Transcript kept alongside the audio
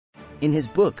In his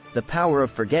book, The Power of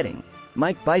Forgetting,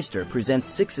 Mike Byster presents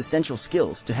 6 essential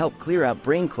skills to help clear out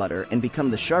brain clutter and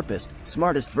become the sharpest,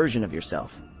 smartest version of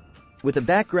yourself. With a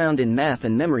background in math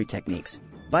and memory techniques,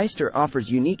 Byster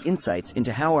offers unique insights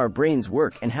into how our brains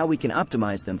work and how we can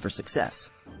optimize them for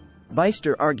success.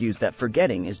 Byster argues that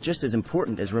forgetting is just as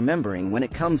important as remembering when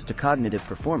it comes to cognitive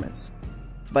performance.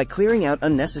 By clearing out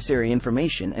unnecessary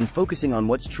information and focusing on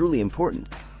what's truly important,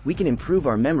 we can improve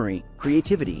our memory,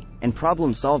 creativity, and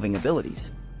problem-solving abilities.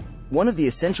 One of the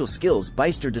essential skills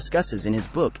Byster discusses in his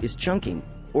book is chunking,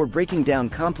 or breaking down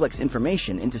complex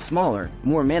information into smaller,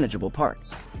 more manageable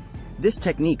parts. This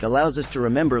technique allows us to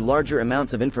remember larger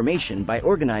amounts of information by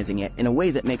organizing it in a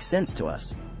way that makes sense to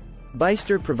us.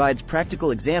 Byster provides practical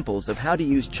examples of how to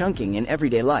use chunking in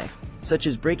everyday life, such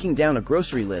as breaking down a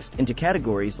grocery list into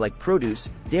categories like produce,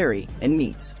 dairy, and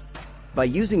meats. By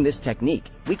using this technique,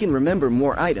 we can remember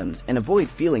more items and avoid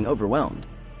feeling overwhelmed.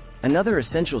 Another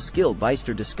essential skill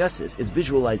Byster discusses is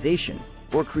visualization,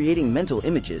 or creating mental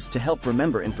images to help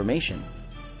remember information.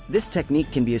 This technique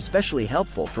can be especially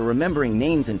helpful for remembering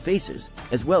names and faces,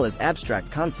 as well as abstract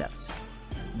concepts.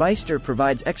 Byster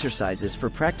provides exercises for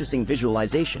practicing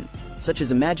visualization, such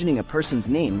as imagining a person's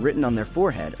name written on their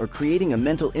forehead or creating a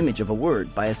mental image of a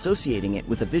word by associating it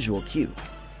with a visual cue.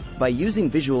 By using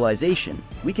visualization,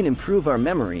 we can improve our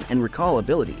memory and recall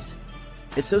abilities.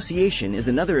 Association is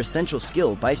another essential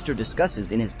skill Byster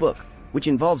discusses in his book, which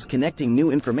involves connecting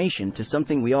new information to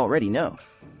something we already know.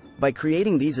 By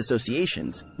creating these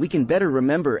associations, we can better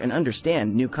remember and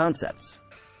understand new concepts.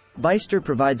 Byster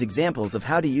provides examples of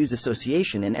how to use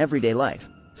association in everyday life,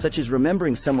 such as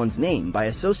remembering someone's name by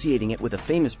associating it with a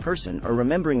famous person or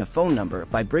remembering a phone number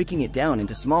by breaking it down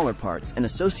into smaller parts and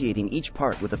associating each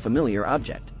part with a familiar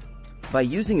object. By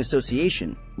using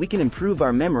association, we can improve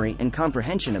our memory and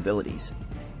comprehension abilities.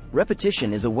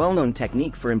 Repetition is a well-known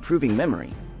technique for improving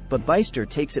memory, but Byster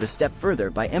takes it a step further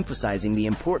by emphasizing the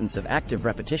importance of active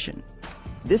repetition.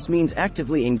 This means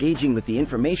actively engaging with the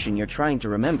information you're trying to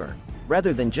remember,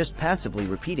 rather than just passively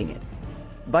repeating it.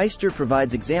 Byster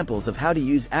provides examples of how to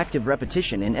use active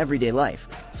repetition in everyday life,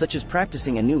 such as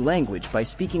practicing a new language by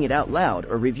speaking it out loud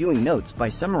or reviewing notes by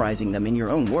summarizing them in your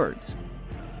own words.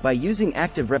 By using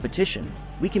active repetition,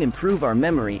 we can improve our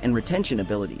memory and retention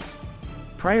abilities.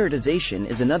 Prioritization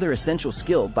is another essential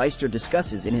skill Byster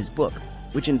discusses in his book,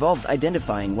 which involves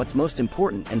identifying what's most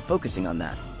important and focusing on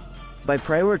that. By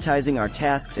prioritizing our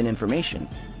tasks and information,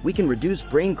 we can reduce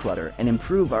brain clutter and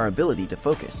improve our ability to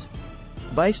focus.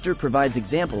 Byster provides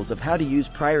examples of how to use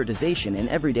prioritization in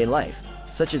everyday life,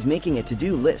 such as making a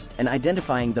to-do list and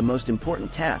identifying the most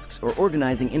important tasks or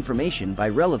organizing information by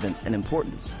relevance and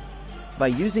importance. By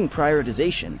using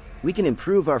prioritization, we can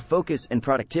improve our focus and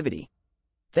productivity.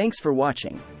 Thanks for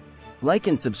watching. Like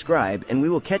and subscribe, and we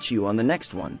will catch you on the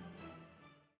next one.